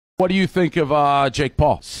What do you think of Jake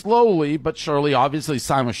Paul? Slowly but surely, obviously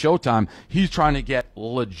signed with Showtime, he's trying to get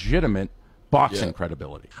legitimate boxing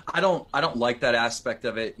credibility. I don't like that aspect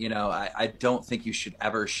of it. You know, I don't think you should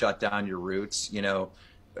ever shut down your roots. You know,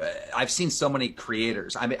 I've seen so many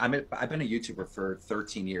creators. I've been a YouTuber for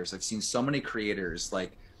 13 years. I've seen so many creators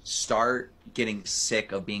like start getting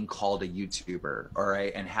sick of being called a YouTuber, all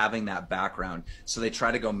right, and having that background. So they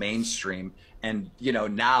try to go mainstream, and you know,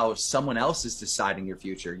 now someone else is deciding your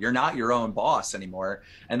future. You're not your own boss anymore,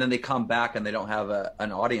 and then they come back and they don't have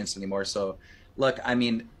an audience anymore. So look, I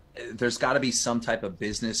mean, there's got to be some type of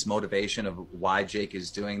business motivation of why Jake is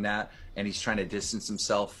doing that, and he's trying to distance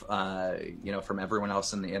himself, you know, from everyone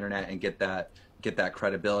else on the internet and get that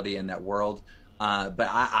credibility in that world. But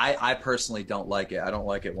I personally don't like it. I don't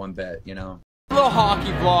like it one bit, you know. Little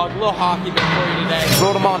hockey vlog, little hockey bit for you today.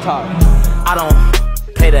 Roll the montage. I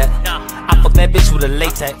don't pay that. I fuck that bitch with a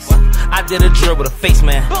latex. I did a drill with a face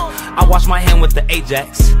man. I wash my hand with the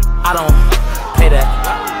Ajax. I don't pay that.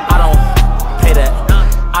 I don't pay that.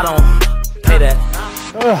 I don't pay that.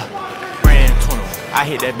 Brand 20. I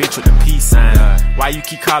hit that bitch with the peace sign. Why you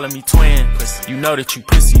keep calling me twin? You know that you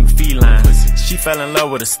pussy, you feline. She fell in love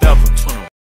with a stepper.